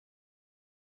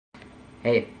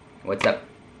Hey, what's up?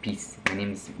 Peace. My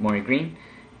name is Maury Green,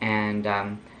 and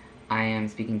I am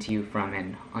speaking to you from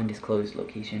an undisclosed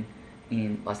location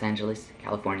in Los Angeles,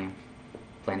 California,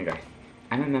 planet Earth.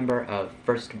 I'm a member of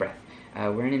First Breath.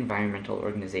 We're an environmental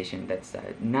organization that's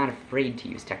not afraid to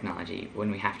use technology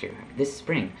when we have to. This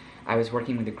spring, I was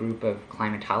working with a group of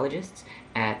climatologists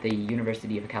at the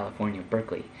University of California,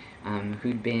 Berkeley,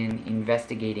 who'd been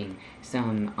investigating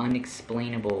some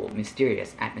unexplainable,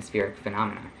 mysterious atmospheric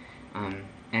phenomena.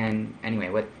 And anyway,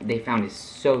 what they found is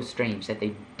so strange that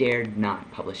they dared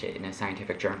not publish it in a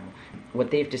scientific journal.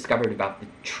 What they've discovered about the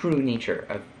true nature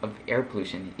of air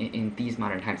pollution in these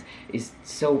modern times is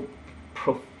so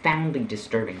profoundly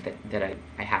disturbing that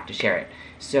I have to share it.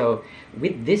 So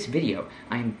with this video,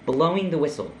 I'm blowing the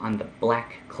whistle on the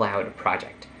Black Cloud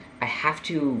project. I have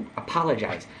to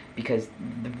apologize because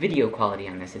the video quality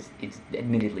on this is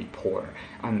admittedly poor.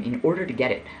 In order to get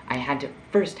it, I had to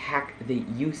first hack the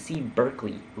UC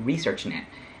Berkeley ResearchNet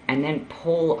and then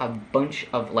pull a bunch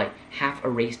of like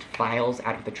half-erased files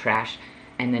out of the trash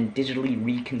and then digitally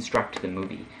reconstruct the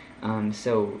movie.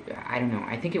 So, I don't know,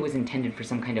 I think it was intended for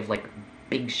some kind of like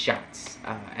big shots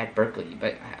at Berkeley,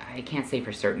 but I can't say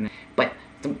for certain. But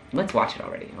let's watch it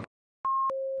already. Okay?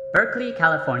 Berkeley,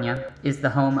 California is the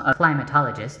home of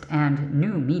climatologist and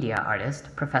new media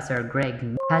artist Professor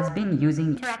Greg has been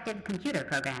using interactive computer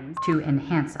programs to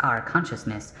enhance our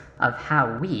consciousness of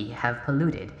how we have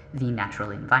polluted the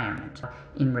natural environment.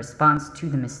 In response to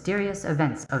the mysterious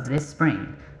events of this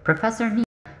spring, Professor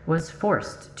was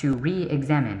forced to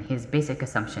re-examine his basic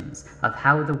assumptions of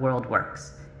how the world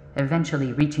works,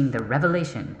 eventually reaching the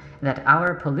revelation that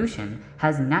our pollution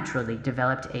has naturally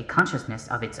developed a consciousness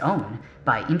of its own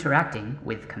by interacting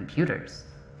with computers.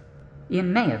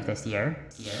 In May of this year,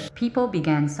 people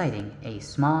began citing a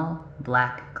small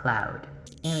black cloud.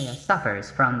 The area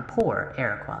suffers from poor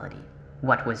air quality.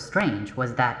 What was strange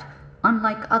was that,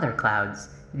 unlike other clouds,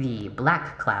 the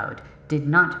black cloud did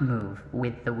not move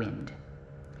with the wind.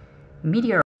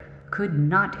 Meteorologists could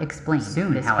not explain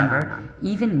soon, however,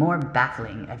 even more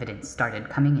baffling evidence started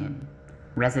coming in.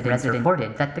 Residents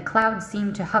reported that the clouds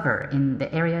seemed to hover in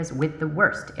the areas with the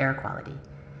worst air quality,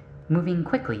 moving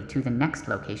quickly to the next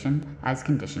location as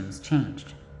conditions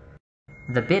changed.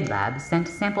 The BID lab sent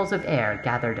samples of air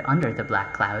gathered under the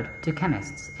black cloud to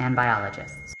chemists and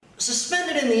biologists.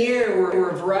 Suspended in the air were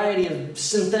a variety of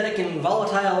synthetic and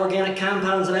volatile organic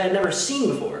compounds that I had never seen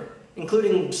before,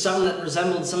 including some that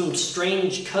resembled some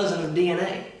strange cousin of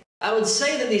DNA. I would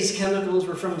say that these chemicals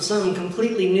were from some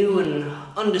completely new and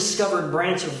undiscovered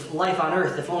branch of life on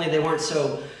Earth, if only they weren't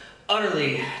so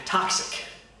utterly toxic.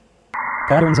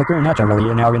 Patterns occur naturally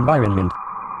in our environment.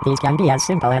 These can be as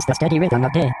simple as the steady rhythm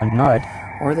of day and night,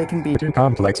 or they can be too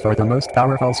complex for the most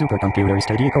powerful supercomputers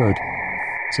to decode.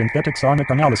 Synthetic sonic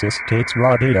analysis takes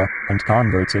raw data and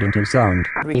converts it into sound.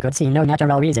 We could see no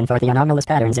natural reason for the anomalous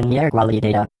patterns in the air quality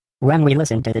data. When we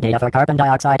listened to the data for carbon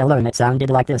dioxide alone, it sounded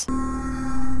like this.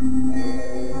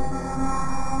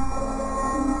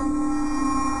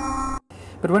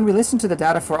 But when we listen to the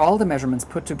data for all the measurements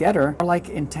put together, more like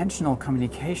intentional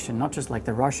communication, not just like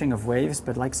the rushing of waves,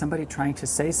 but like somebody trying to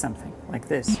say something, like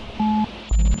this.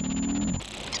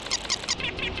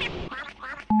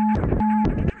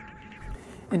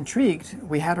 Intrigued,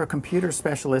 we had our computer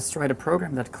specialists write a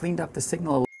program that cleaned up the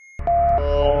signal.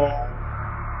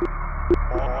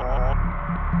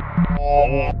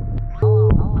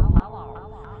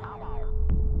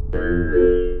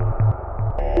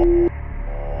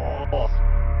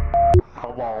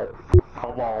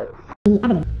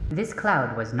 This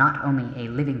cloud was not only a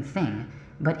living thing,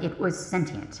 but it was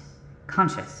sentient,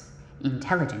 conscious,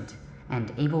 intelligent,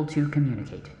 and able to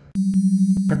communicate.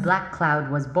 The black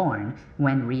cloud was born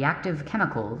when reactive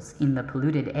chemicals in the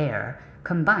polluted air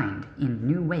combined in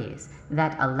new ways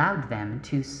that allowed them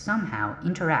to somehow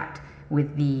interact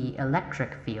with the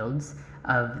electric fields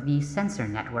of the sensor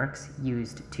networks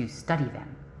used to study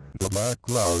them. The black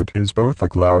cloud is both a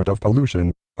cloud of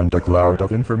pollution and a cloud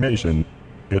of information.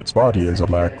 Its body is a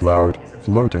black cloud,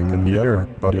 floating in the air,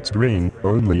 but its brain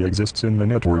only exists in the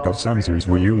network of sensors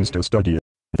we use to study it.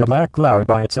 The black cloud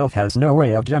by itself has no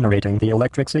way of generating the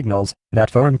electric signals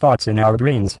that form thoughts in our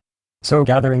brains. So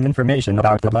gathering information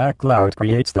about the black cloud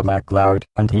creates the black cloud,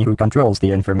 and he who controls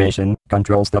the information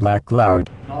controls the black cloud.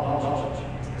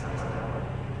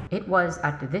 It was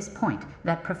at this point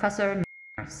that Professor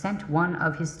sent one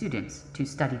of his students to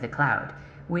study the cloud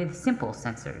with simple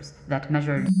sensors that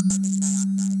measured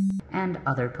and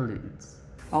other pollutants.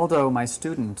 Although my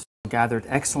student gathered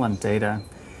excellent data,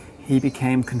 he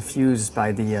became confused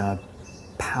by the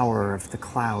power of the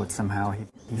cloud somehow.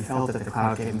 He felt that the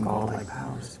cloud gave him godlike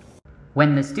powers.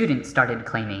 When the student started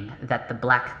claiming that the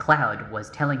black cloud was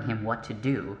telling him what to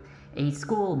do, a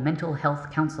school mental health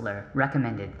counselor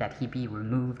recommended that he be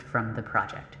removed from the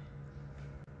project.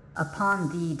 Upon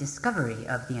the discovery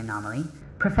of the anomaly,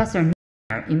 Professor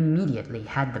Niemeyer immediately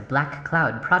had the Black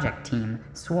Cloud project team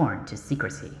sworn to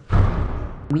secrecy.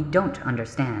 We don't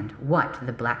understand what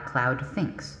the Black Cloud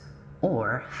thinks,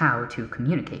 or how to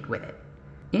communicate with it.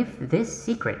 If this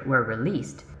secret were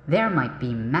released, there might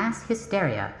be mass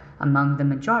hysteria among the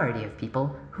majority of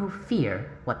people who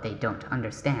fear what they don't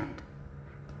understand.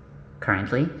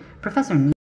 Currently, Professor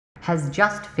Niemeyer has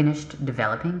just finished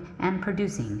developing and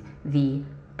producing the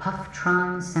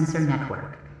Pufftron Sensor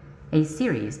Network, a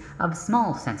series of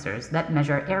small sensors that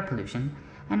measure air pollution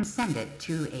and send it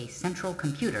to a central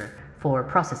computer for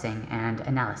processing and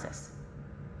analysis.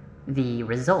 The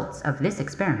results of this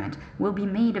experiment will be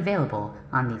made available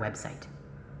on the website.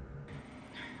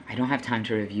 I don't have time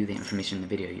to review the information in the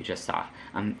video you just saw.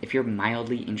 If you're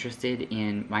mildly interested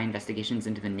in my investigations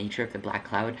into the nature of the black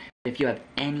cloud, if you have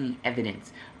any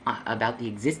evidence about the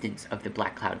existence of the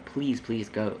black cloud, please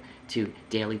go to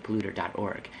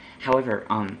dailypolluter.org. However,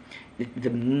 the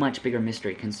much bigger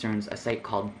mystery concerns a site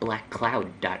called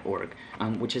blackcloud.org,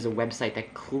 which is a website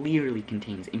that clearly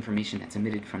contains information that's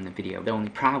emitted from the video. The only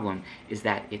problem is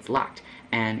that it's locked,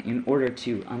 and in order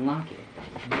to unlock it,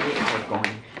 we are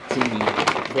going to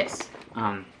need this,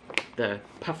 the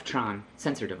Pufftron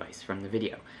sensor device from the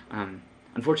video.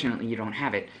 Unfortunately, you don't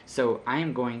have it, so I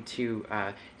am going to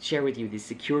share with you the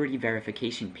security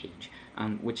verification page,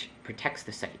 which protects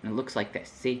the site, and it looks like this.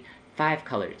 See? 5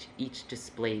 colors, each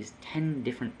displays 10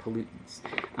 different pollutants.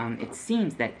 It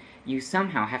seems that you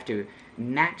somehow have to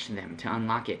match them to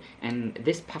unlock it, and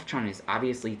this Pufftron is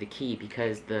obviously the key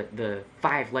because the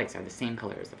 5 lights are the same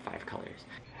color as the 5 colors.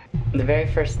 The very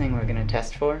first thing we're going to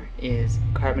test for is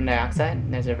carbon dioxide.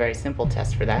 There's a very simple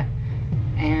test for that,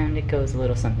 and it goes a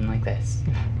little something like this.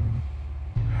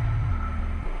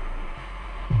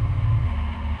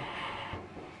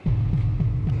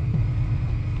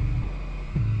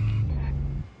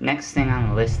 Next thing on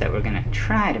the list that we're going to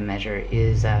try to measure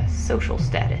is social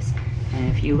status.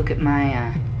 And if you look at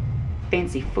my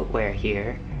fancy footwear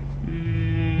here,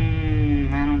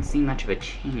 I don't see much of a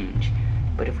change.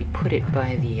 But if we put it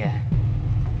by the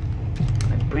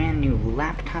my brand new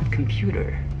laptop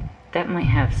computer, that might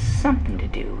have something to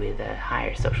do with a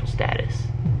higher social status.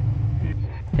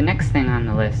 The next thing on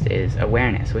the list is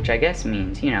awareness, which I guess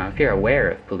means, you know, if you're aware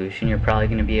of pollution, you're probably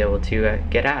going to be able to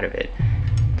get out of it.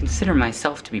 I consider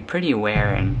myself to be pretty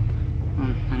aware, and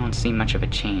I don't see much of a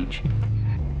change.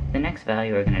 The next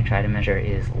value we're going to try to measure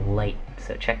is light,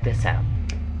 so check this out.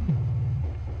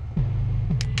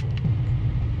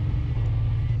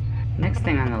 Next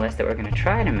thing on the list that we're going to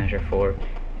try to measure for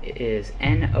is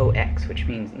NOx, which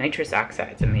means nitrous oxide.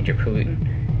 It's a major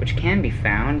pollutant, which can be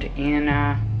found in,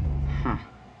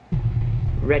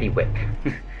 Ready Whip.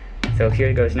 So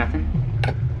here goes nothing.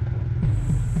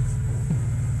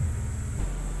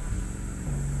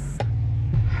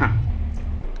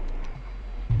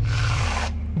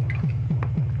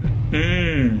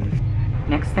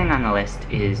 Next thing on the list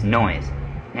is noise.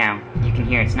 Now, you can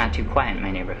hear it's not too quiet in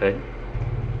my neighborhood,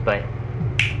 but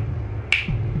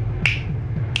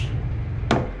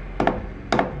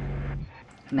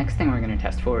next thing we're going to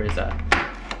test for is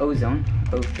ozone,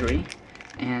 O3,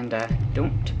 and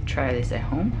don't try this at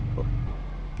home.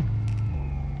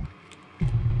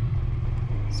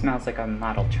 Smells like a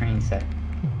model train set.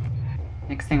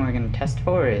 Next thing we're going to test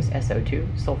for is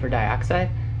SO2, sulfur dioxide,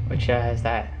 which has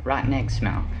that rotten egg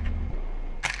smell.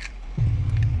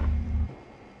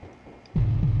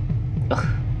 Ugh.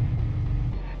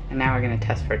 And now we're going to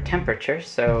test for temperature,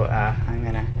 so I'm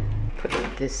going to put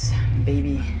this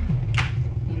baby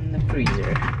in the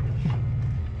freezer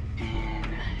and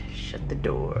shut the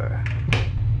door.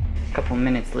 A couple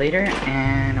minutes later,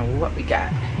 and what we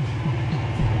got?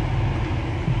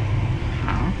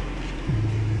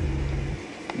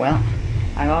 Well,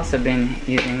 I've also been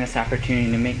using this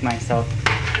opportunity to make myself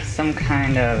some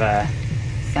kind of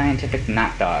scientific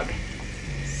knot dog.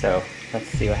 So let's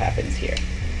see what happens here.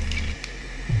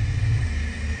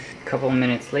 A couple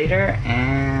minutes later,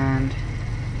 and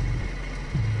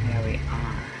there we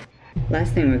are.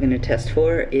 Last thing we're going to test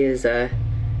for is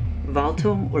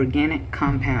volatile organic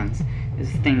compounds.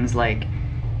 This is things like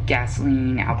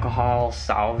gasoline, alcohol,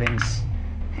 solvents,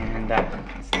 and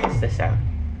let's test this out.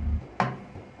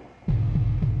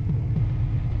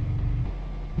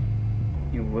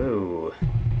 Whoa.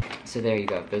 So there you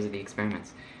go, those are the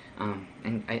experiments.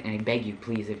 And I beg you,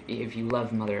 please, if you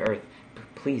love Mother Earth,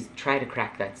 please try to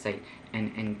crack that site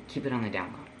and keep it on the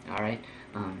down low, alright?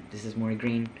 This is Maury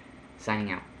Green,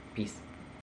 signing out. Peace.